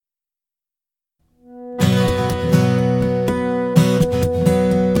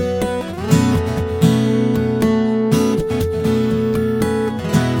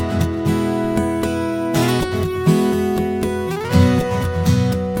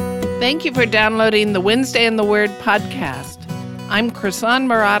Thank you for downloading the Wednesday in the Word podcast. I'm Chrisan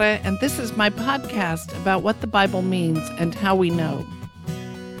Murata, and this is my podcast about what the Bible means and how we know.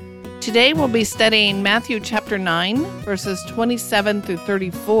 Today we'll be studying Matthew chapter 9, verses 27 through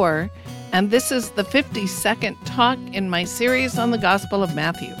 34, and this is the 52nd talk in my series on the Gospel of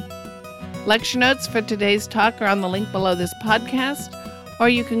Matthew. Lecture notes for today's talk are on the link below this podcast, or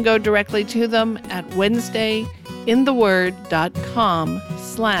you can go directly to them at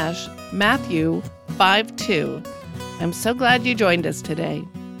wednesdayintheword.com/Matthew52. I'm so glad you joined us today.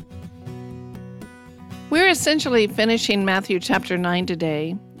 We're essentially finishing Matthew chapter 9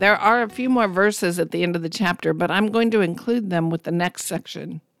 today. There are a few more verses at the end of the chapter, but I'm going to include them with the next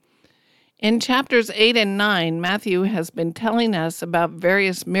section. In chapters 8 and 9, Matthew has been telling us about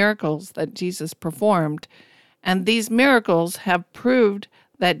various miracles that Jesus performed, and these miracles have proved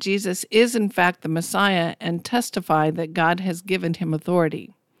that Jesus is in fact the Messiah and testify that God has given him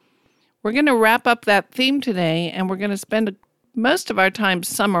authority. We're going to wrap up that theme today, and we're going to spend most of our time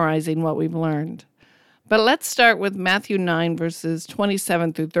summarizing what we've learned. But let's start with Matthew 9, verses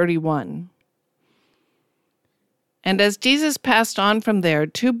 27 through 31. And as Jesus passed on from there,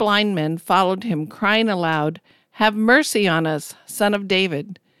 2 blind men followed him, crying aloud, "Have mercy on us, Son of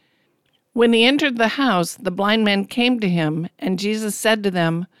David." When he entered the house, the blind men came to him, and Jesus said to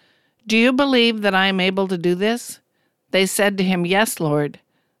them, "Do you believe that I am able to do this?" They said to him, "Yes, Lord."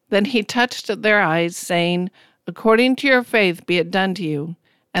 Then he touched their eyes, saying, "According to your faith be it done to you."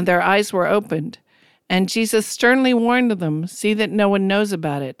 And their eyes were opened. And Jesus sternly warned them, "See that no one knows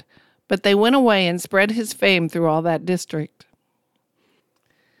about it." But they went away and spread his fame through all that district.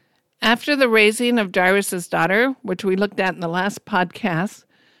 After the raising of Jairus' daughter, which we looked at in the last podcast,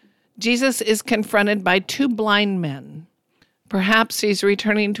 Jesus is confronted by 2 blind men. Perhaps he's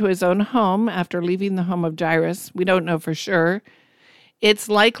returning to his own home after leaving the home of Jairus. We don't know for sure. It's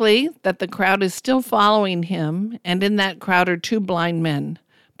likely that the crowd is still following him, and in that crowd are 2 blind men.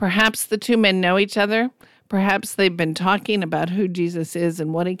 Perhaps the 2 men know each other. Perhaps they've been talking about who Jesus is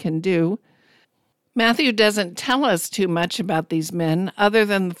and what he can do. Matthew doesn't tell us too much about these men, other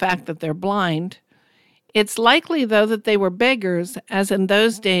than the fact that they're blind. It's likely, though, that they were beggars, as in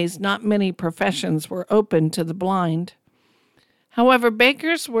those days not many professions were open to the blind. However,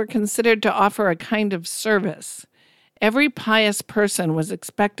 beggars were considered to offer a kind of service. Every pious person was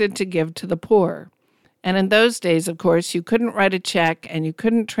expected to give to the poor. And in those days, of course, you couldn't write a check and you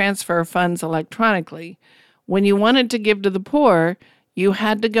couldn't transfer funds electronically. When you wanted to give to the poor, you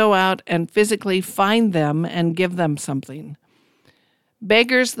had to go out and physically find them and give them something.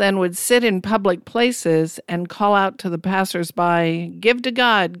 Beggars then would sit in public places and call out to the passers-by, "Give to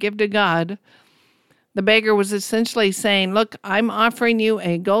God, give to God." The beggar was essentially saying, "Look, I'm offering you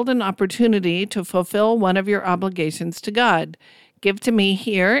a golden opportunity to fulfill one of your obligations to God. Give to me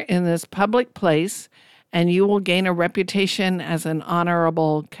here in this public place, and you will gain a reputation as an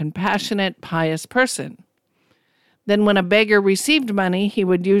honorable, compassionate, pious person." Then when a beggar received money, he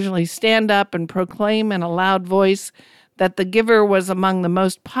would usually stand up and proclaim in a loud voice that the giver was among the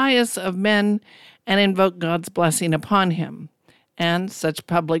most pious of men and invoke God's blessing upon him. And such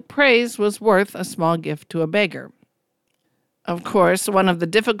public praise was worth a small gift to a beggar. Of course, one of the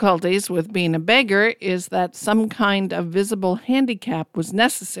difficulties with being a beggar is that some kind of visible handicap was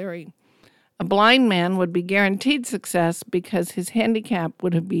necessary. A blind man would be guaranteed success because his handicap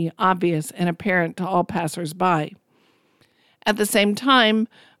would be obvious and apparent to all passers-by. At the same time,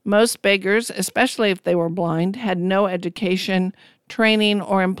 most beggars, especially if they were blind, had no education, training,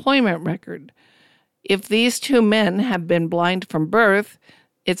 or employment record. If these 2 men have been blind from birth,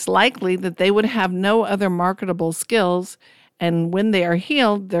 it's likely that they would have no other marketable skills, and when they are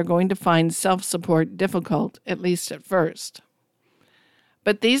healed, they're going to find self-support difficult, at least at first.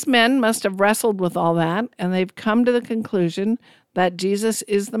 But these men must have wrestled with all that, and they've come to the conclusion that Jesus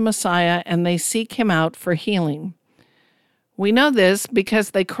is the Messiah, and they seek him out for healing. We know this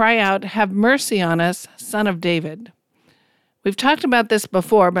because they cry out, "Have mercy on us, Son of David." We've talked about this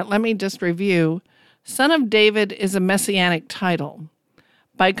before, but let me just review. Son of David is a messianic title.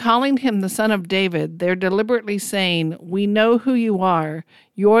 By calling him the Son of David, they're deliberately saying, "We know who you are.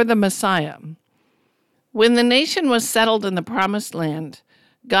 You're the Messiah." When the nation was settled in the Promised Land,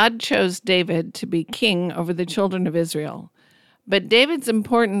 God chose David to be king over the children of Israel. But David's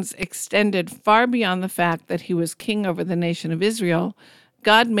importance extended far beyond the fact that he was king over the nation of Israel.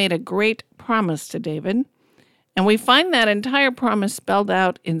 God made a great promise to David. And we find that entire promise spelled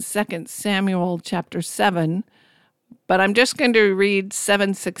out in 2 Samuel chapter 7. But I'm just going to read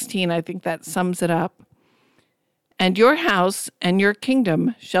 7:16. I think that sums it up. "And your house and your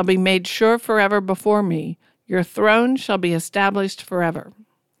kingdom shall be made sure forever before me. Your throne shall be established forever."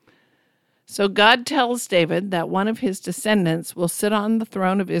 So God tells David that one of his descendants will sit on the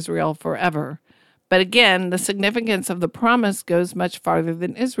throne of Israel forever. But again, the significance of the promise goes much farther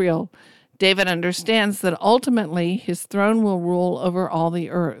than Israel. David understands that ultimately his throne will rule over all the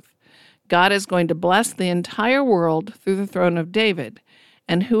earth. God is going to bless the entire world through the throne of David.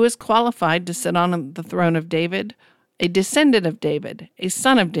 And who is qualified to sit on the throne of David? A descendant of David, a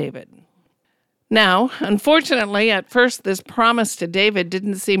son of David. Now, unfortunately, at first this promise to David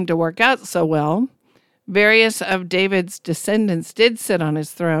didn't seem to work out so well. Various of David's descendants did sit on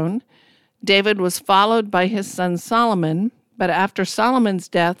his throne. David was followed by his son Solomon, but after Solomon's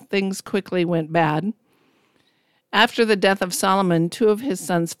death, things quickly went bad. After the death of Solomon, 2 of his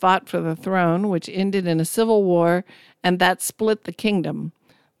sons fought for the throne, which ended in a civil war, and that split the kingdom.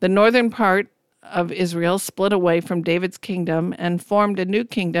 The northern part of Israel split away from David's kingdom and formed a new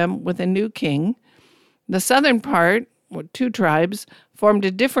kingdom with a new king. The southern part, with 2 tribes, formed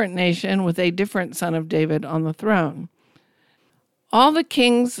a different nation with a different son of David on the throne. All the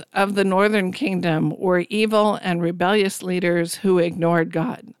kings of the northern kingdom were evil and rebellious leaders who ignored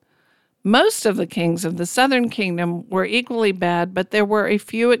God. Most of the kings of the southern kingdom were equally bad, but there were a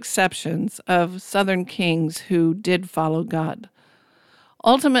few exceptions of southern kings who did follow God.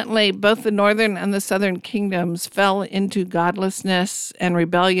 Ultimately, both the northern and the southern kingdoms fell into godlessness and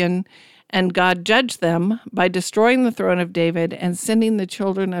rebellion, and God judged them by destroying the throne of David and sending the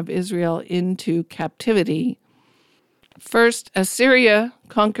children of Israel into captivity. First, Assyria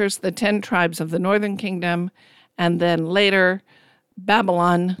conquers the 10 tribes of the northern kingdom, and then later,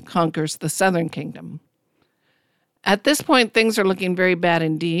 Babylon conquers the southern kingdom. At this point, things are looking very bad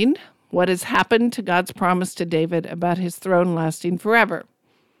indeed. What has happened to God's promise to David about his throne lasting forever?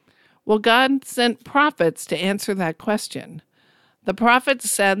 Well, God sent prophets to answer that question. The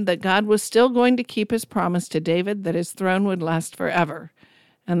prophets said that God was still going to keep his promise to David that his throne would last forever.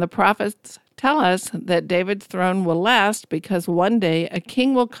 And the prophets tell us that David's throne will last because one day a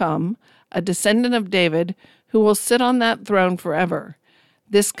king will come, a descendant of David, who will sit on that throne forever.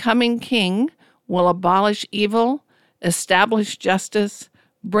 This coming king will abolish evil, establish justice,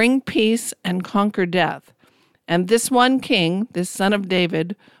 bring peace, and conquer death. And this one king, this son of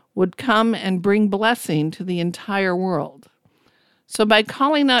David, would come and bring blessing to the entire world. So by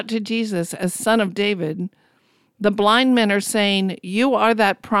calling out to Jesus as Son of David, the blind men are saying, "You are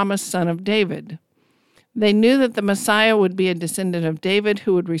that promised Son of David." They knew that the Messiah would be a descendant of David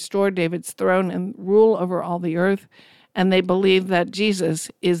who would restore David's throne and rule over all the earth, and they believed that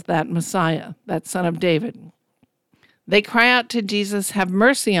Jesus is that Messiah, that Son of David. They cry out to Jesus, "Have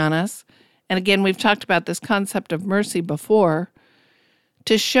mercy on us." And again, we've talked about this concept of mercy before.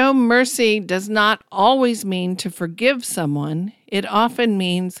 To show mercy does not always mean to forgive someone. It often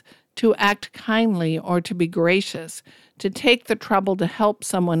means to act kindly or to be gracious, to take the trouble to help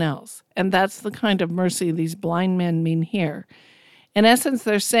someone else. And that's the kind of mercy these blind men mean here. In essence,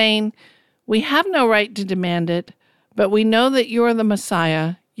 they're saying, we have no right to demand it, but we know that you are the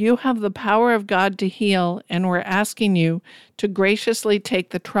Messiah. You have the power of God to heal, and we're asking you to graciously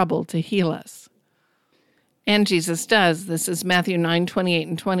take the trouble to heal us. And Jesus does. This is Matthew 9:28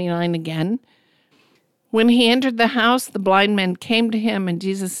 and 29 again. When he entered the house, the blind men came to him, and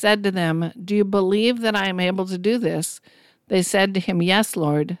Jesus said to them, "Do you believe that I am able to do this?" They said to him, "Yes,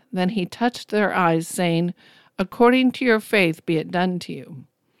 Lord." Then he touched their eyes, saying, "According to your faith be it done to you."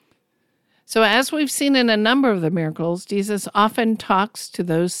 So as we've seen in a number of the miracles, Jesus often talks to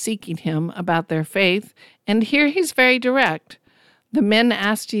those seeking him about their faith, and here he's very direct. The men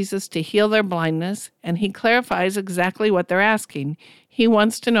ask Jesus to heal their blindness, and he clarifies exactly what they're asking. He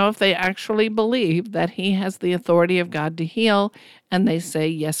wants to know if they actually believe that he has the authority of God to heal, and they say,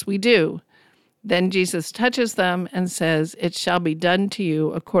 "Yes, we do." Then Jesus touches them and says, "It shall be done to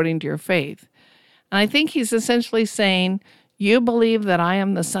you according to your faith." And I think he's essentially saying, you believe that I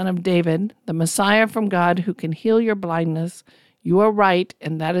am the Son of David, the Messiah from God who can heal your blindness. You are right,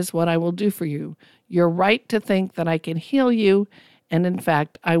 and that is what I will do for you. You're right to think that I can heal you, and in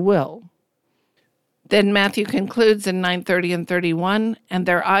fact, I will. Then Matthew concludes in 9:30 and 31, and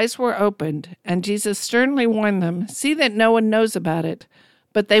their eyes were opened, and Jesus sternly warned them, "See that no one knows about it."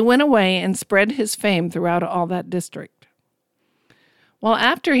 But they went away and spread his fame throughout all that district. Well,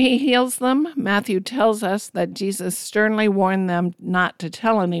 after he heals them, Matthew tells us that Jesus sternly warned them not to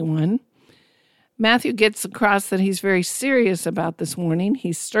tell anyone. Matthew gets across that he's very serious about this warning.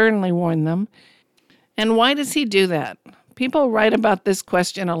 He sternly warned them. And why does he do that? People write about this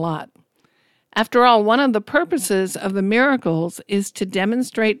question a lot. After all, one of the purposes of the miracles is to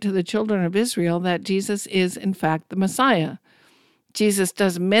demonstrate to the children of Israel that Jesus is, in fact, the Messiah. Jesus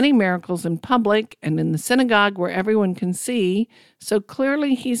does many miracles in public and in the synagogue where everyone can see, so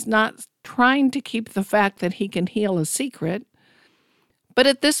clearly he's not trying to keep the fact that he can heal a secret. But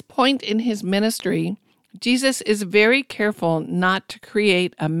at this point in his ministry, Jesus is very careful not to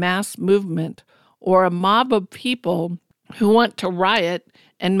create a mass movement or a mob of people who want to riot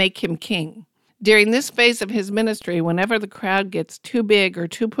and make him king. During this phase of his ministry, whenever the crowd gets too big or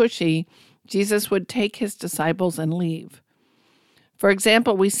too pushy, Jesus would take his disciples and leave. For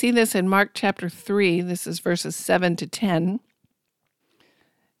example, we see this in Mark chapter 3. This is verses 7 to 10.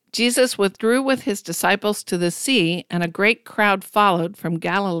 Jesus withdrew with his disciples to the sea, and a great crowd followed from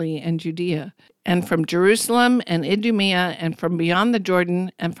Galilee and Judea, and from Jerusalem and Idumea, and from beyond the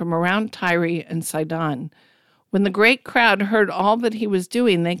Jordan, and from around Tyre and Sidon. When the great crowd heard all that he was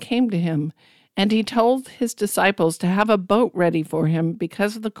doing, they came to him, and he told his disciples to have a boat ready for him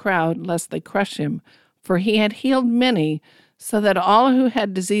because of the crowd, lest they crush him, for he had healed many, so that all who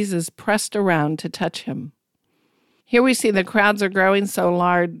had diseases pressed around to touch him. Here we see the crowds are growing so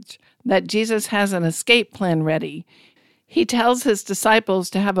large that Jesus has an escape plan ready. He tells his disciples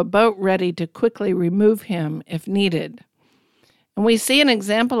to have a boat ready to quickly remove him if needed. And we see an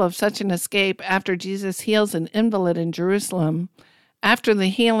example of such an escape after Jesus heals an invalid in Jerusalem. After the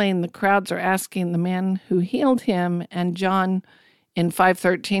healing, the crowds are asking the man who healed him, and John in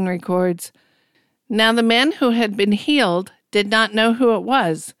 5:13 records, "Now the man who had been healed did not know who it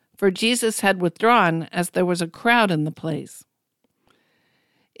was, for Jesus had withdrawn, as there was a crowd in the place."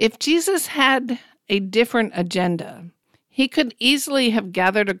 If Jesus had a different agenda, he could easily have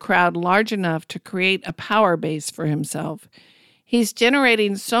gathered a crowd large enough to create a power base for himself. He's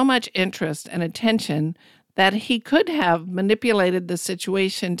generating so much interest and attention that he could have manipulated the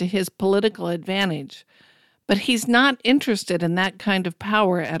situation to his political advantage. But he's not interested in that kind of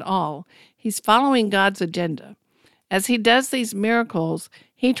power at all. He's following God's agenda. As he does these miracles,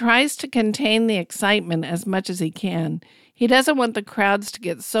 he tries to contain the excitement as much as he can. He doesn't want the crowds to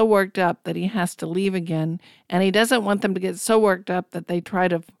get so worked up that he has to leave again, and he doesn't want them to get so worked up that they try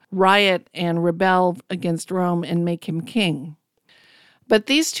to riot and rebel against Rome and make him king. But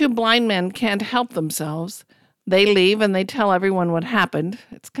these two blind men can't help themselves. They leave and they tell everyone what happened.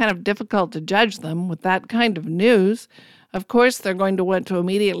 It's kind of difficult to judge them with that kind of news. Of course, they're going to want to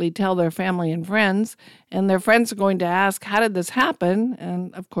immediately tell their family and friends, and their friends are going to ask, "How did this happen?"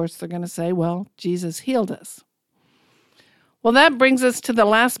 And of course, they're going to say, "Well, Jesus healed us." Well, that brings us to the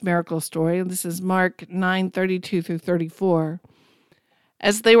last miracle story. This is Mark 9:32 through 34.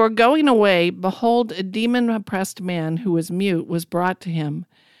 As they were going away, behold, a demon-oppressed man who was mute was brought to him.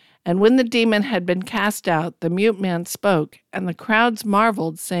 And when the demon had been cast out, the mute man spoke, and the crowds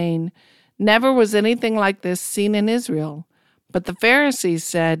marveled, saying, "Never was anything like this seen in Israel." But the Pharisees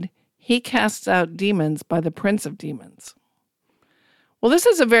said, "He casts out demons by the prince of demons." Well, this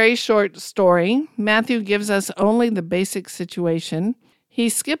is a very short story. Matthew gives us only the basic situation. He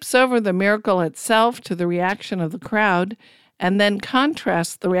skips over the miracle itself to the reaction of the crowd, and then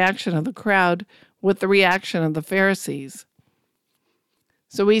contrasts the reaction of the crowd with the reaction of the Pharisees.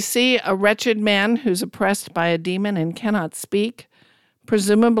 So we see a wretched man who's oppressed by a demon and cannot speak.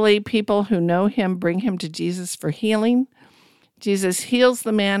 Presumably, people who know him bring him to Jesus for healing. Jesus heals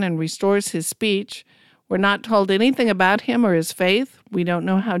the man and restores his speech. We're not told anything about him or his faith. We don't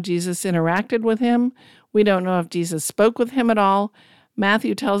know how Jesus interacted with him. We don't know if Jesus spoke with him at all.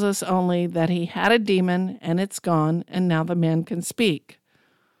 Matthew tells us only that he had a demon and it's gone, and now the man can speak.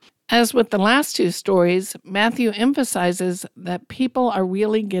 As with the last two stories, Matthew emphasizes that people are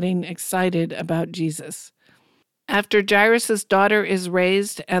really getting excited about Jesus. After Jairus' daughter is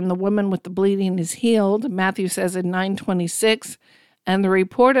raised and the woman with the bleeding is healed, Matthew says in 9:26, and the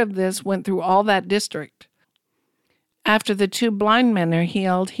report of this went through all that district. After the two blind men are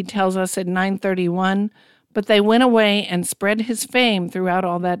healed, he tells us in 9:31, but they went away and spread his fame throughout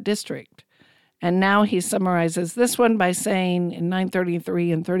all that district. And now he summarizes this one by saying in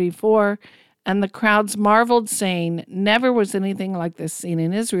 9:33 and 34, and the crowds marveled, saying, "Never was anything like this seen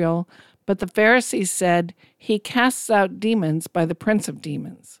in Israel." But the Pharisees said, "He casts out demons by the prince of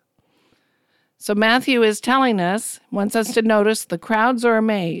demons." So Matthew is telling us, wants us to notice the crowds are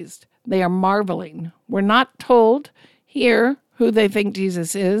amazed. They are marveling. We're not told here who they think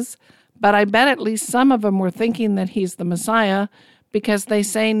Jesus is, but I bet at least some of them were thinking that he's the Messiah, because they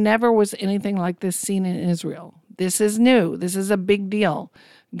say never was anything like this seen in Israel. This is new. This is a big deal.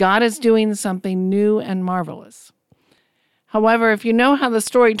 God is doing something new and marvelous. However, if you know how the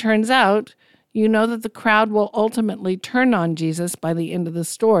story turns out, you know that the crowd will ultimately turn on Jesus by the end of the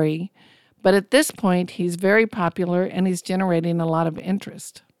story. But at this point, he's very popular and he's generating a lot of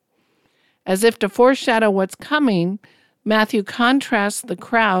interest. As if to foreshadow what's coming, Matthew contrasts the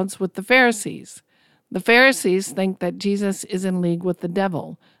crowds with the Pharisees. The Pharisees think that Jesus is in league with the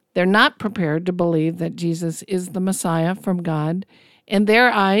devil. They're not prepared to believe that Jesus is the Messiah from God. In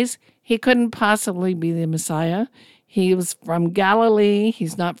their eyes, he couldn't possibly be the Messiah. He was from Galilee.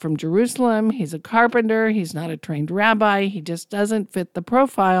 He's not from Jerusalem. He's a carpenter. He's not a trained rabbi. He just doesn't fit the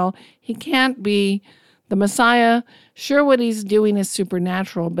profile. He can't be the Messiah. Sure, what he's doing is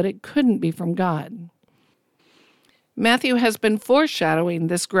supernatural, but it couldn't be from God. Matthew has been foreshadowing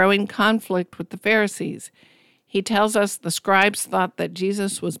this growing conflict with the Pharisees. He tells us the scribes thought that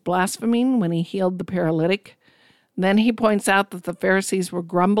Jesus was blaspheming when he healed the paralytic. Then he points out that the Pharisees were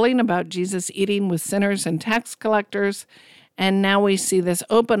grumbling about Jesus eating with sinners and tax collectors, and now we see this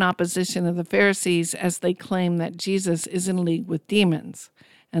open opposition of the Pharisees as they claim that Jesus is in league with demons.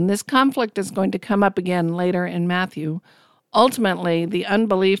 And this conflict is going to come up again later in Matthew. Ultimately, the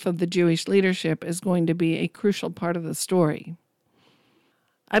unbelief of the Jewish leadership is going to be a crucial part of the story.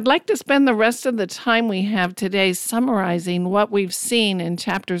 I'd like to spend the rest of the time we have today summarizing what we've seen in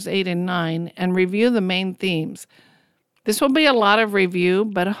chapters 8 and 9 and review the main themes. This will be a lot of review,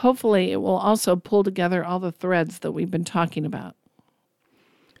 but hopefully it will also pull together all the threads that we've been talking about.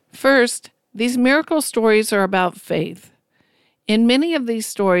 First, these miracle stories are about faith. In many of these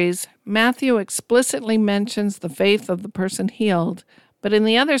stories, Matthew explicitly mentions the faith of the person healed, but in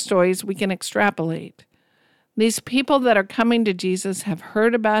the other stories, we can extrapolate. These people that are coming to Jesus have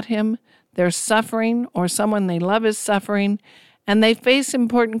heard about him, they're suffering, or someone they love is suffering, and they face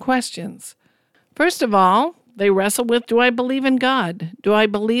important questions. First of all, they wrestle with, do I believe in God? Do I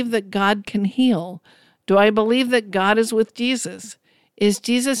believe that God can heal? Do I believe that God is with Jesus? Is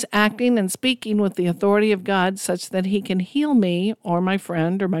Jesus acting and speaking with the authority of God such that he can heal me or my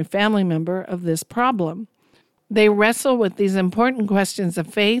friend or my family member of this problem? They wrestle with these important questions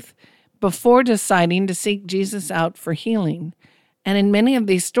of faith before deciding to seek Jesus out for healing. And in many of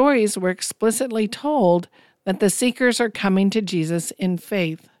these stories, we're explicitly told that the seekers are coming to Jesus in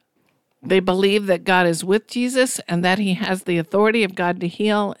faith. They believe that God is with Jesus and that he has the authority of God to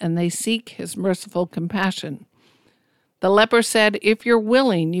heal, and they seek his merciful compassion. The leper said, if you're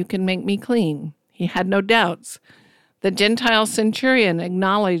willing, you can make me clean. He had no doubts. The Gentile centurion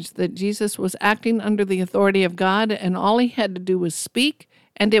acknowledged that Jesus was acting under the authority of God, and all he had to do was speak,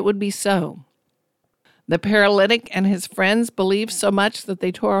 and it would be so. The paralytic and his friends believed so much that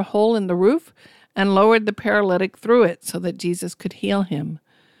they tore a hole in the roof and lowered the paralytic through it so that Jesus could heal him.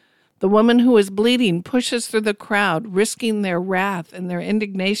 The woman who is bleeding pushes through the crowd, risking their wrath and their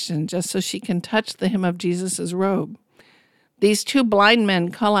indignation just so she can touch the hem of Jesus' robe. These two blind men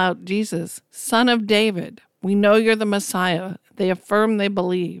call out, Jesus, Son of David, we know you're the Messiah. They affirm they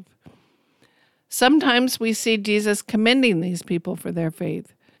believe. Sometimes we see Jesus commending these people for their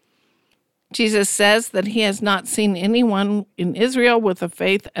faith. Jesus says that he has not seen anyone in Israel with a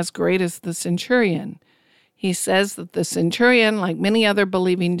faith as great as the centurion. He says that the centurion, like many other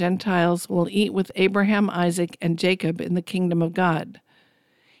believing Gentiles, will eat with Abraham, Isaac, and Jacob in the kingdom of God.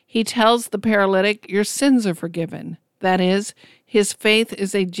 He tells the paralytic, your sins are forgiven. That is, his faith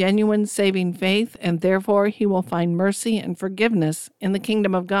is a genuine saving faith, and therefore he will find mercy and forgiveness in the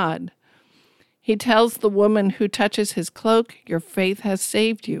kingdom of God. He tells the woman who touches his cloak, your faith has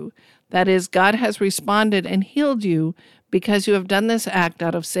saved you. That is, God has responded and healed you because you have done this act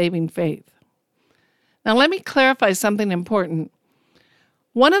out of saving faith. Now let me clarify something important.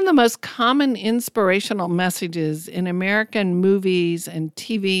 One of the most common inspirational messages in American movies and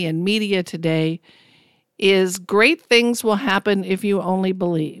TV and media today is great things will happen if you only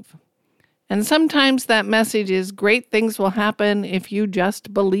believe. And sometimes that message is great things will happen if you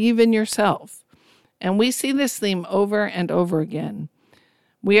just believe in yourself. And we see this theme over and over again.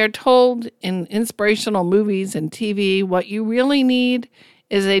 We are told in inspirational movies and TV what you really need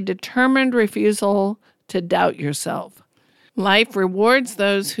is a determined refusal to doubt yourself. Life rewards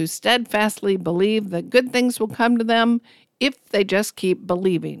those who steadfastly believe that good things will come to them if they just keep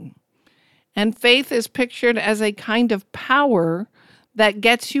believing. And faith is pictured as a kind of power that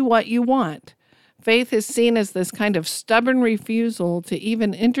gets you what you want. Faith is seen as this kind of stubborn refusal to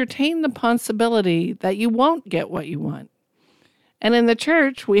even entertain the possibility that you won't get what you want. And in the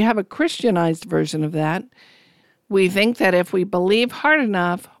church, we have a Christianized version of that. We think that if we believe hard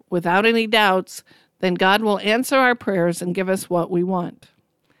enough, without any doubts, then God will answer our prayers and give us what we want.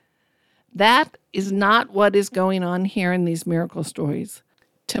 That is not what is going on here in these miracle stories.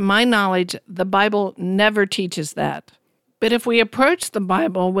 To my knowledge, the Bible never teaches that. But if we approach the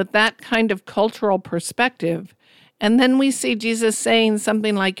Bible with that kind of cultural perspective, and then we see Jesus saying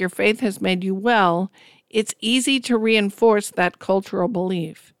something like, your faith has made you well, it's easy to reinforce that cultural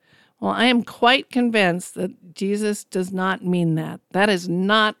belief. Well, I am quite convinced that Jesus does not mean that. That is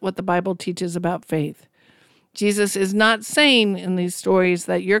not what the Bible teaches about faith. Jesus is not saying in these stories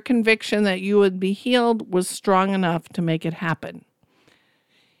that your conviction that you would be healed was strong enough to make it happen.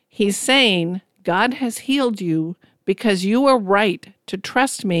 He's saying God has healed you because you are right to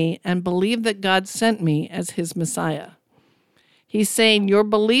trust me and believe that God sent me as his Messiah. He's saying your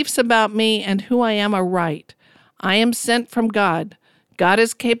beliefs about me and who I am are right. I am sent from God. God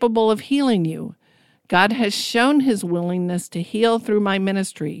is capable of healing you. God has shown his willingness to heal through my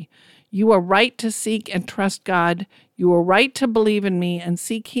ministry. You are right to seek and trust God. You are right to believe in me and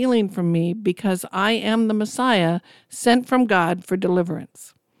seek healing from me because I am the Messiah sent from God for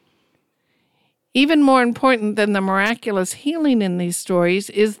deliverance. Even more important than the miraculous healing in these stories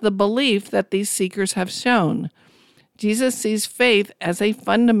is the belief that these seekers have shown. Jesus sees faith as a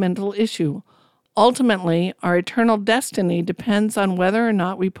fundamental issue. Ultimately, our eternal destiny depends on whether or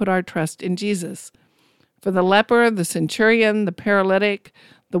not we put our trust in Jesus. For the leper, the centurion, the paralytic,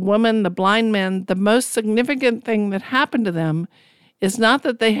 the woman, the blind men, the most significant thing that happened to them is not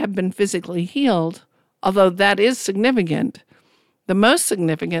that they have been physically healed, although that is significant. The most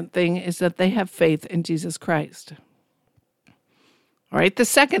significant thing is that they have faith in Jesus Christ. All right, the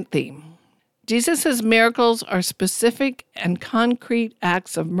second theme. Jesus' miracles are specific and concrete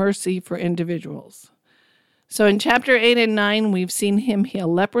acts of mercy for individuals. So in chapter 8 and 9, we've seen him heal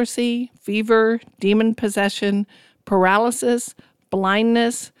leprosy, fever, demon possession, paralysis,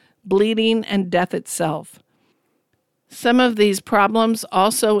 blindness, bleeding, and death itself. Some of these problems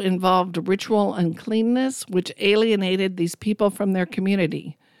also involved ritual uncleanness, which alienated these people from their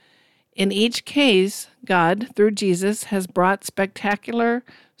community. In each case, God, through Jesus, has brought spectacular,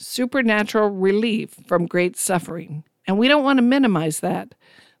 supernatural relief from great suffering. And we don't want to minimize that.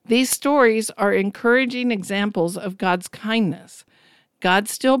 These stories are encouraging examples of God's kindness. God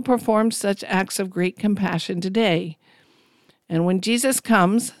still performs such acts of great compassion today. And when Jesus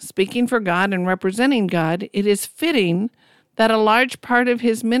comes, speaking for God and representing God, it is fitting that a large part of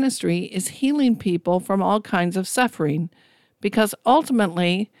his ministry is healing people from all kinds of suffering, because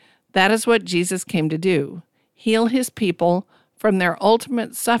ultimately, that is what Jesus came to do, heal his people from their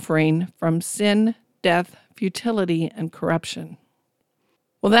ultimate suffering from sin, death, futility, and corruption.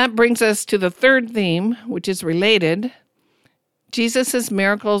 Well, that brings us to the third theme, which is related. Jesus'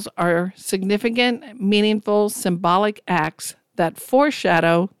 miracles are significant, meaningful, symbolic acts that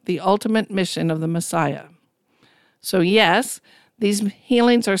foreshadow the ultimate mission of the Messiah. So yes, these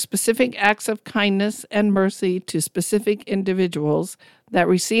healings are specific acts of kindness and mercy to specific individuals that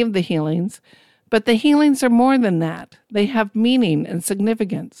receive the healings, but the healings are more than that. They have meaning and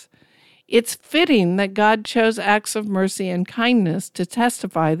significance. It's fitting that God chose acts of mercy and kindness to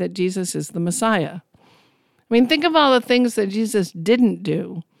testify that Jesus is the Messiah. I mean, think of all the things that Jesus didn't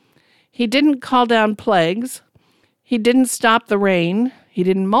do. He didn't call down plagues. He didn't stop the rain. He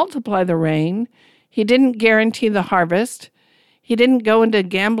didn't multiply the rain. He didn't guarantee the harvest. He didn't go into a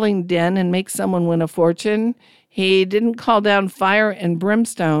gambling den and make someone win a fortune. He didn't call down fire and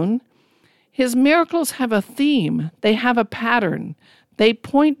brimstone. His miracles have a theme. They have a pattern. They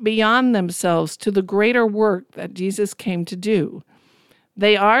point beyond themselves to the greater work that Jesus came to do.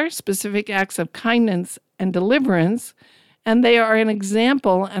 They are specific acts of kindness and deliverance, and they are an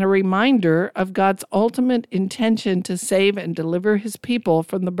example and a reminder of God's ultimate intention to save and deliver his people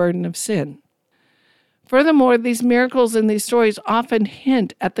from the burden of sin. Furthermore, these miracles in these stories often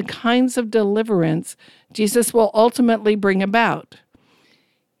hint at the kinds of deliverance Jesus will ultimately bring about.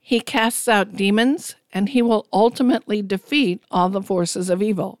 He casts out demons, and he will ultimately defeat all the forces of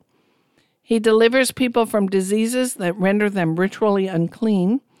evil. He delivers people from diseases that render them ritually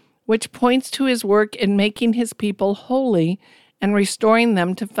unclean, which points to his work in making his people holy and restoring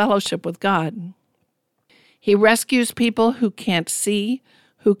them to fellowship with God. He rescues people who can't see,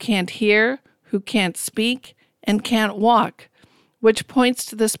 who can't hear, who can't speak, and can't walk, which points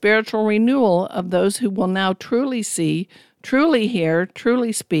to the spiritual renewal of those who will now truly see, truly hear,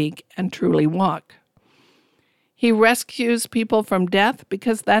 truly speak, and truly walk. He rescues people from death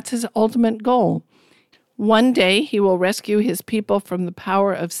because that's his ultimate goal. One day he will rescue his people from the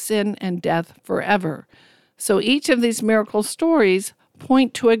power of sin and death forever. So each of these miracle stories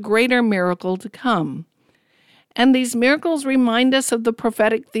point to a greater miracle to come. And these miracles remind us of the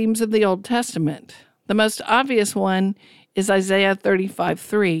prophetic themes of the Old Testament. The most obvious one is Isaiah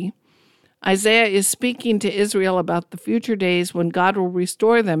 35:3. Isaiah is speaking to Israel about the future days when God will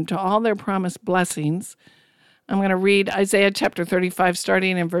restore them to all their promised blessings. I'm going to read Isaiah chapter 35,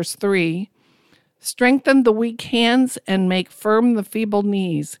 starting in verse 3. Strengthen the weak hands and make firm the feeble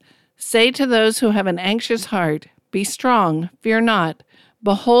knees. Say to those who have an anxious heart, be strong, fear not.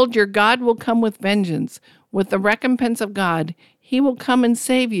 Behold, your God will come with vengeance, with the recompense of God. He will come and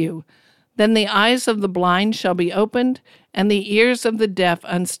save you. Then the eyes of the blind shall be opened, and the ears of the deaf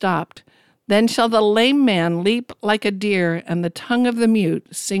unstopped. Then shall the lame man leap like a deer, and the tongue of the mute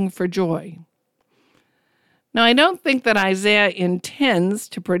sing for joy." Now, I don't think that Isaiah intends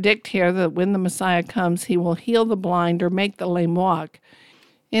to predict here that when the Messiah comes, he will heal the blind or make the lame walk.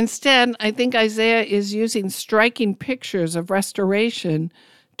 Instead, I think Isaiah is using striking pictures of restoration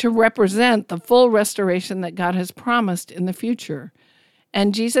to represent the full restoration that God has promised in the future.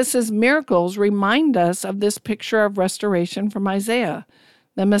 And Jesus' miracles remind us of this picture of restoration from Isaiah.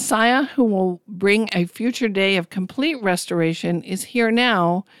 The Messiah, who will bring a future day of complete restoration, is here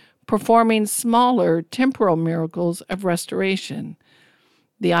now, performing smaller temporal miracles of restoration.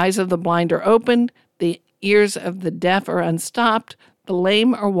 The eyes of the blind are opened, the ears of the deaf are unstopped, the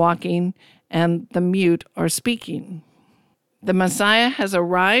lame are walking, and the mute are speaking. The Messiah has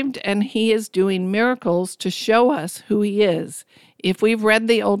arrived, and he is doing miracles to show us who he is. If we've read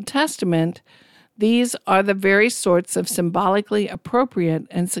the Old Testament, these are the very sorts of symbolically appropriate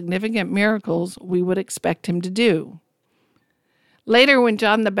and significant miracles we would expect him to do. Later, when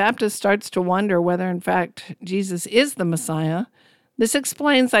John the Baptist starts to wonder whether, in fact, Jesus is the Messiah, this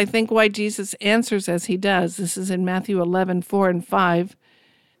explains, I think, why Jesus answers as he does. This is in Matthew 11:4 and 5.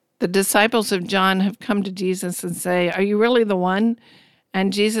 The disciples of John have come to Jesus and say, "Are you really the one?"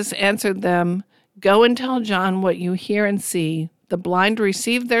 And Jesus answered them, "Go and tell John what you hear and see. The blind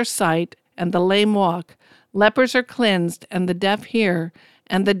receive their sight, and the lame walk. Lepers are cleansed, and the deaf hear,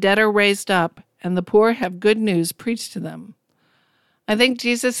 and the dead are raised up, and the poor have good news preached to them." I think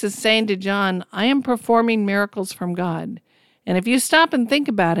Jesus is saying to John, I am performing miracles from God. And if you stop and think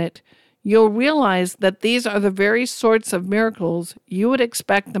about it, you'll realize that these are the very sorts of miracles you would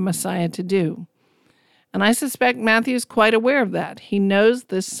expect the Messiah to do. And I suspect Matthew's quite aware of that. He knows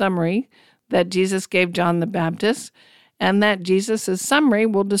this summary that Jesus gave John the Baptist, and that Jesus' summary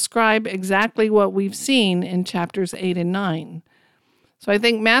will describe exactly what we've seen in chapters 8 and 9. So I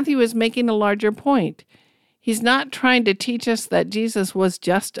think Matthew is making a larger point. He's not trying to teach us that Jesus was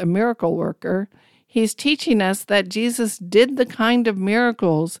just a miracle worker. He's teaching us that Jesus did the kind of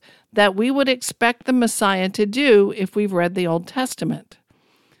miracles that we would expect the Messiah to do if we've read the Old Testament.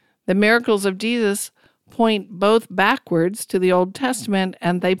 The miracles of Jesus point both backwards to the Old Testament,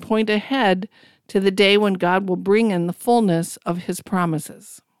 and they point ahead to the day when God will bring in the fullness of his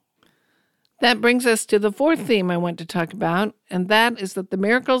promises. That brings us to the fourth theme I want to talk about, and that is that the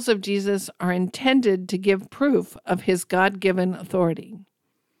miracles of Jesus are intended to give proof of his God-given authority.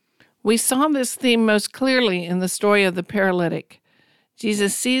 We saw this theme most clearly in the story of the paralytic.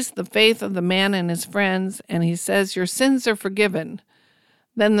 Jesus sees the faith of the man and his friends, and he says, "Your sins are forgiven."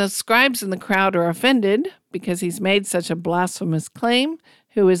 Then the scribes in the crowd are offended because he's made such a blasphemous claim.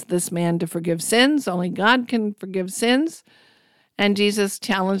 Who is this man to forgive sins? Only God can forgive sins. And Jesus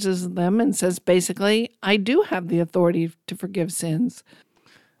challenges them and says, basically, I do have the authority to forgive sins.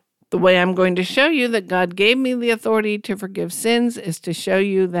 The way I'm going to show you that God gave me the authority to forgive sins is to show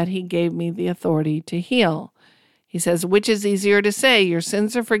you that he gave me the authority to heal. He says, which is easier to say, your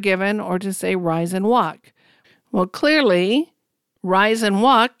sins are forgiven, or to say, rise and walk? Well, clearly, rise and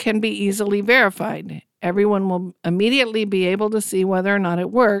walk can be easily verified. Everyone will immediately be able to see whether or not it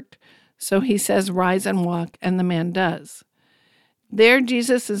worked. So he says, rise and walk, and the man does. There,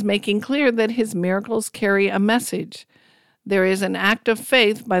 Jesus is making clear that his miracles carry a message. There is an act of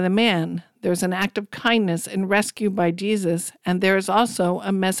faith by the man. There's an act of kindness and rescue by Jesus, and there is also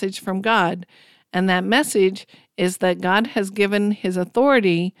a message from God. And that message is that God has given his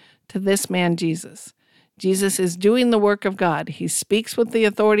authority to this man, Jesus. Jesus is doing the work of God. He speaks with the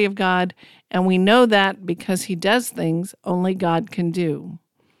authority of God, and we know that because he does things only God can do.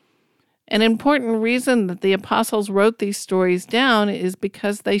 An important reason that the apostles wrote these stories down is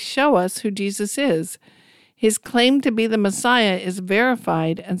because they show us who Jesus is. His claim to be the Messiah is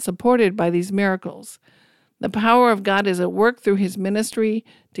verified and supported by these miracles. The power of God is at work through his ministry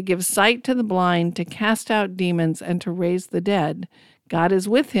to give sight to the blind, to cast out demons, and to raise the dead. God is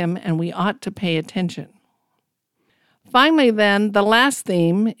with him, and we ought to pay attention. Finally, then, the last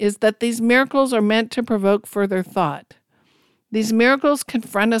theme is that these miracles are meant to provoke further thought. These miracles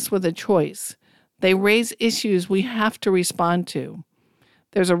confront us with a choice. They raise issues we have to respond to.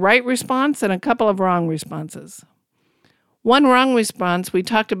 There's a right response and a couple of wrong responses. One wrong response we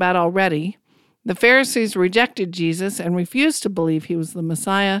talked about already. The Pharisees rejected Jesus and refused to believe he was the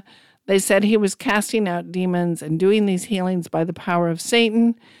Messiah. They said he was casting out demons and doing these healings by the power of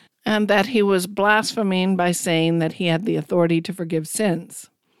Satan, and that he was blaspheming by saying that he had the authority to forgive sins.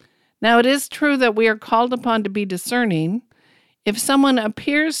 Now, it is true that we are called upon to be discerning. If someone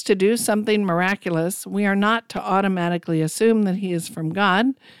appears to do something miraculous, we are not to automatically assume that he is from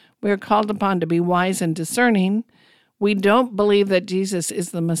God. We are called upon to be wise and discerning. We don't believe that Jesus is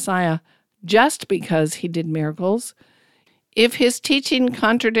the Messiah just because he did miracles. If his teaching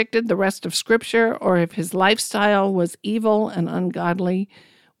contradicted the rest of Scripture, or if his lifestyle was evil and ungodly,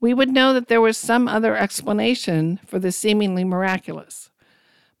 we would know that there was some other explanation for the seemingly miraculous.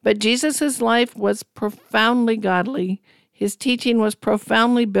 But Jesus' life was profoundly godly. His teaching was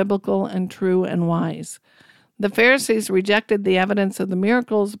profoundly biblical and true and wise. The Pharisees rejected the evidence of the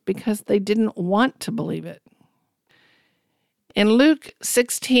miracles because they didn't want to believe it. In Luke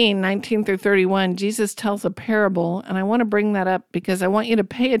 16:19-31, Jesus tells a parable, and I want to bring that up because I want you to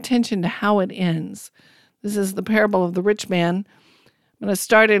pay attention to how it ends. This is the parable of the rich man. I'm going to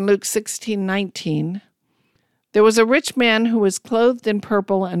start in Luke 16:19. There was a rich man who was clothed in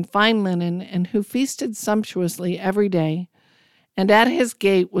purple and fine linen, and who feasted sumptuously every day. And at his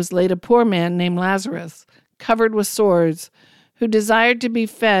gate was laid a poor man named Lazarus, covered with sores, who desired to be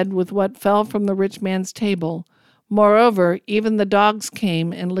fed with what fell from the rich man's table. Moreover, even the dogs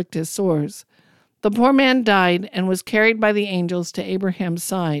came and licked his sores. The poor man died and was carried by the angels to Abraham's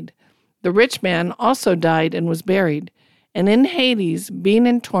side. The rich man also died and was buried. And in Hades, being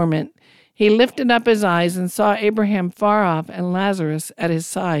in torment, he lifted up his eyes and saw Abraham far off and Lazarus at his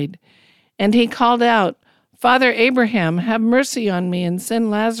side. And he called out, Father Abraham, have mercy on me, and send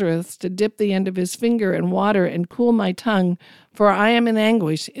Lazarus to dip the end of his finger in water and cool my tongue, for I am in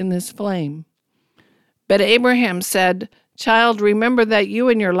anguish in this flame. But Abraham said, Child, remember that you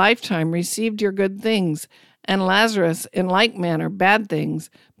in your lifetime received your good things, and Lazarus in like manner bad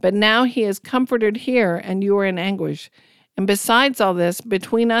things. But now he is comforted here, and you are in anguish. And besides all this,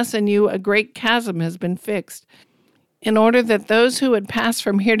 between us and you a great chasm has been fixed, in order that those who would pass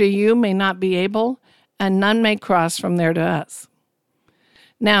from here to you may not be able, and none may cross from there to us.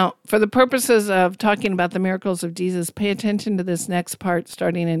 Now, for the purposes of talking about the miracles of Jesus, pay attention to this next part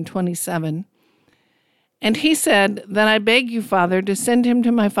starting in 27. And he said, Then I beg you, Father, to send him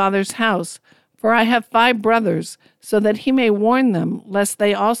to my father's house, for I have 5 brothers, so that he may warn them, lest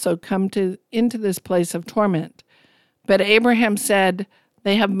they also come into this place of torment. But Abraham said,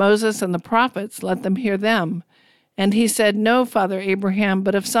 They have Moses and the prophets, let them hear them. And he said, No, Father Abraham,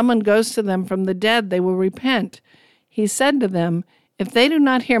 but if someone goes to them from the dead, they will repent. He said to them, If they do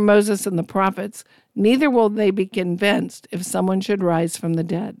not hear Moses and the prophets, neither will they be convinced if someone should rise from the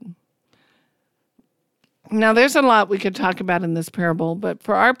dead. Now, there's a lot we could talk about in this parable, but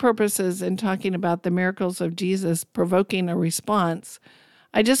for our purposes in talking about the miracles of Jesus provoking a response,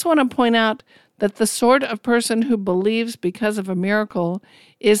 I just want to point out that the sort of person who believes because of a miracle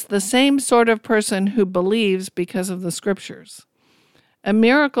is the same sort of person who believes because of the Scriptures. A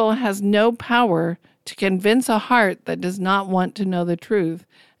miracle has no power to convince a heart that does not want to know the truth,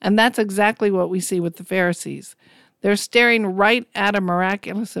 and that's exactly what we see with the Pharisees. They're staring right at a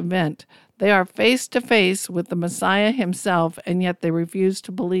miraculous event. They are face to face with the Messiah himself, and yet they refuse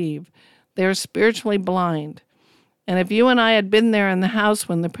to believe. They are spiritually blind. And if you and I had been there in the house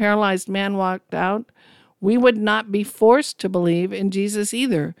when the paralyzed man walked out, we would not be forced to believe in Jesus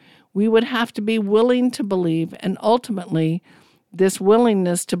either. We would have to be willing to believe, and ultimately, this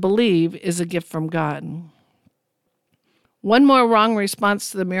willingness to believe is a gift from God. One more wrong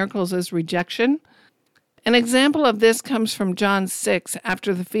response to the miracles is rejection. An example of this comes from John 6,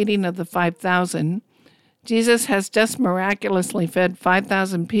 after the feeding of the 5,000. Jesus has just miraculously fed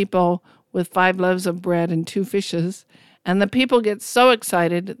 5,000 people with 5 loaves of bread and 2 fishes, and the people get so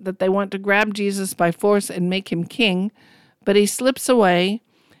excited that they want to grab Jesus by force and make him king, but he slips away,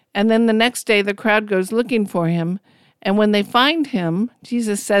 and then the next day the crowd goes looking for him, and when they find him,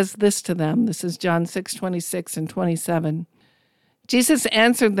 Jesus says this to them. This is John 6:26 and 27. Jesus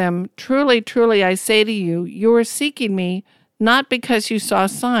answered them, Truly, truly, I say to you, you are seeking me, not because you saw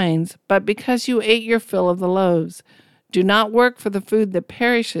signs, but because you ate your fill of the loaves. Do not work for the food that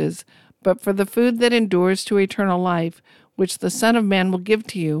perishes, but for the food that endures to eternal life, which the Son of Man will give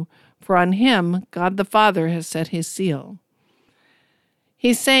to you, for on him God the Father has set his seal.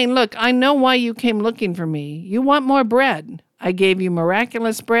 He's saying, look, I know why you came looking for me. You want more bread. I gave you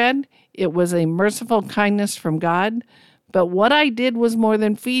miraculous bread. It was a merciful kindness from God. But what I did was more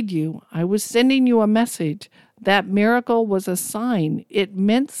than feed you. I was sending you a message. That miracle was a sign. It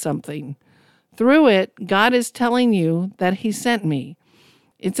meant something. Through it, God is telling you that he sent me.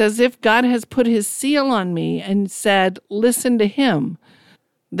 It's as if God has put his seal on me and said, listen to him.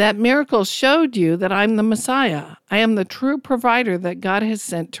 That miracle showed you that I'm the Messiah. I am the true provider that God has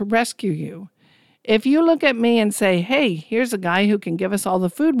sent to rescue you. If you look at me and say, hey, here's a guy who can give us all the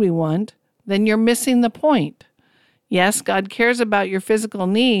food we want, then you're missing the point. Yes, God cares about your physical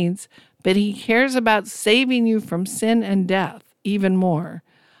needs, but He cares about saving you from sin and death even more.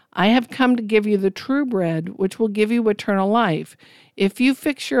 I have come to give you the true bread, which will give you eternal life. If you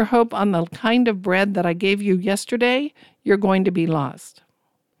fix your hope on the kind of bread that I gave you yesterday, you're going to be lost.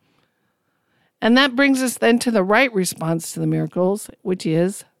 And that brings us then to the right response to the miracles, which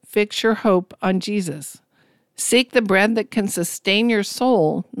is fix your hope on Jesus. Seek the bread that can sustain your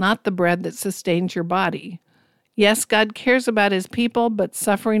soul, not the bread that sustains your body. Yes, God cares about His people, but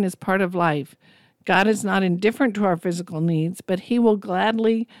suffering is part of life. God is not indifferent to our physical needs, but He will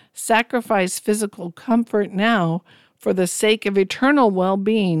gladly sacrifice physical comfort now for the sake of eternal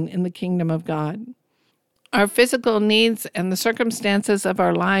well-being in the kingdom of God. Our physical needs and the circumstances of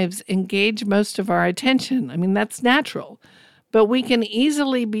our lives engage most of our attention. I mean, that's natural. But we can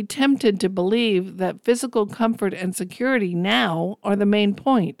easily be tempted to believe that physical comfort and security now are the main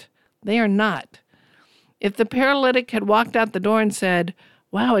point. They are not. If the paralytic had walked out the door and said,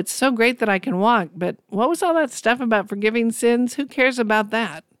 "Wow, it's so great that I can walk, but what was all that stuff about forgiving sins? Who cares about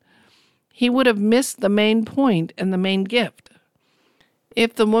that?" he would have missed the main point and the main gift.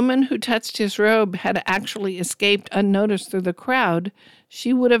 If the woman who touched his robe had actually escaped unnoticed through the crowd,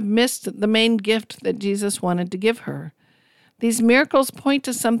 she would have missed the main gift that Jesus wanted to give her. These miracles point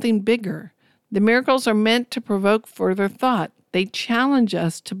to something bigger. The miracles are meant to provoke further thought. They challenge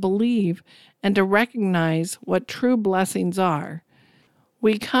us to believe and to recognize what true blessings are.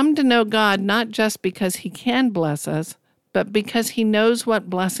 We come to know God not just because He can bless us, but because He knows what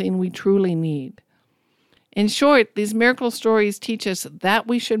blessing we truly need. In short, these miracle stories teach us that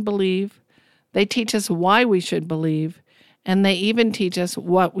we should believe, they teach us why we should believe, and they even teach us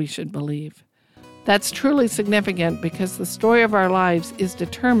what we should believe. That's truly significant because the story of our lives is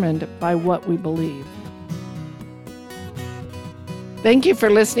determined by what we believe. Thank you for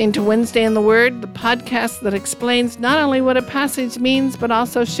listening to Wednesday in the Word, the podcast that explains not only what a passage means, but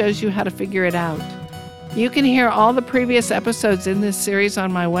also shows you how to figure it out. You can hear all the previous episodes in this series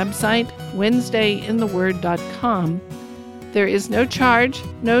on my website, WednesdayInTheWord.com. There is no charge,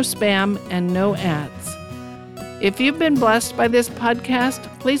 no spam, and no ads. If you've been blessed by this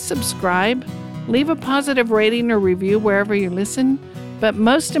podcast, please subscribe, leave a positive rating or review wherever you listen, but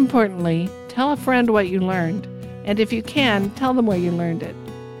most importantly, tell a friend what you learned. And if you can, tell them where you learned it.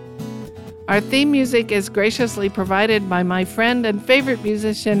 Our theme music is graciously provided by my friend and favorite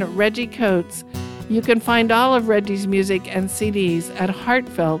musician, Reggie Coates. You can find all of Reggie's music and CDs at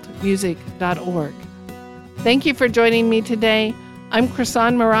heartfeltmusic.org. Thank you for joining me today. I'm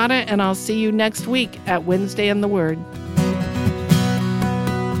Chrisan Murata, and I'll see you next week at Wednesday in the Word.